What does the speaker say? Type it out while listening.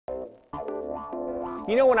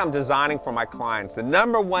You know, when I'm designing for my clients, the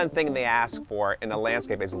 #1 thing they ask for in a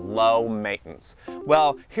landscape is low maintenance.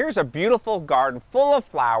 Well, here's a beautiful garden full of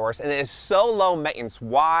flowers, and it is so low maintenance.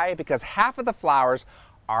 Why? Because half of the flowers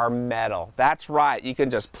are metal. That's right. You can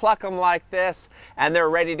just pluck them like this, and they're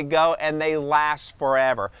ready to go, and they last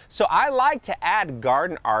forever. So I like to add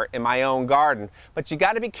garden art in my own garden, but you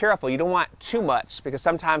got to be careful. You don't want too much, because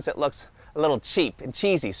sometimes it looks a little cheap and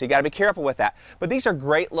cheesy, so you got to be careful with that. But these are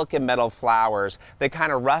great looking metal flowers. They kind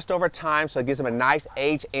of rust over time, so it gives them a nice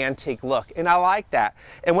aged antique look, and I like that.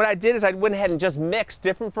 And what I did is I went ahead and just mixed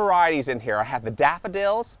different varieties in here. I have the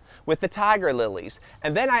daffodils with the tiger lilies,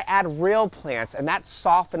 and then I add real plants, and that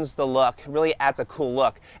softens the look, really adds a cool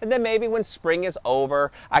look. And then maybe when spring is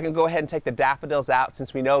over, I can go ahead and take the daffodils out,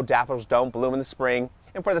 since we know daffodils don't bloom in the spring.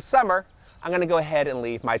 And for the summer, I'm going to go ahead and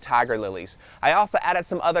leave my tiger lilies. I also added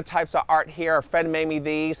some other types of art here. A friend made me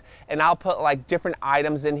these, and I'll put like different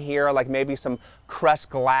items in here, like maybe some crushed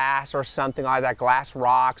glass or something like that, glass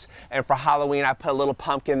rocks. And for Halloween, I put a little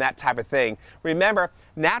pumpkin, that type of thing. Remember,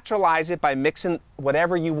 naturalize it by mixing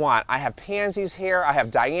whatever you want. I have pansies here, I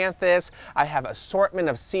have dianthus, I have assortment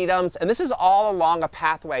of sedums, and this is all along a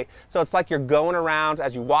pathway. So it's like you're going around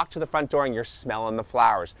as you walk to the front door and you're smelling the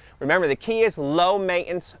flowers. Remember, the key is low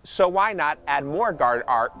maintenance, so why not add more garden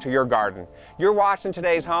art to your garden? You're watching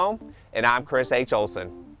Today's Home, and I'm Chris H.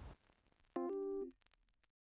 Olsen.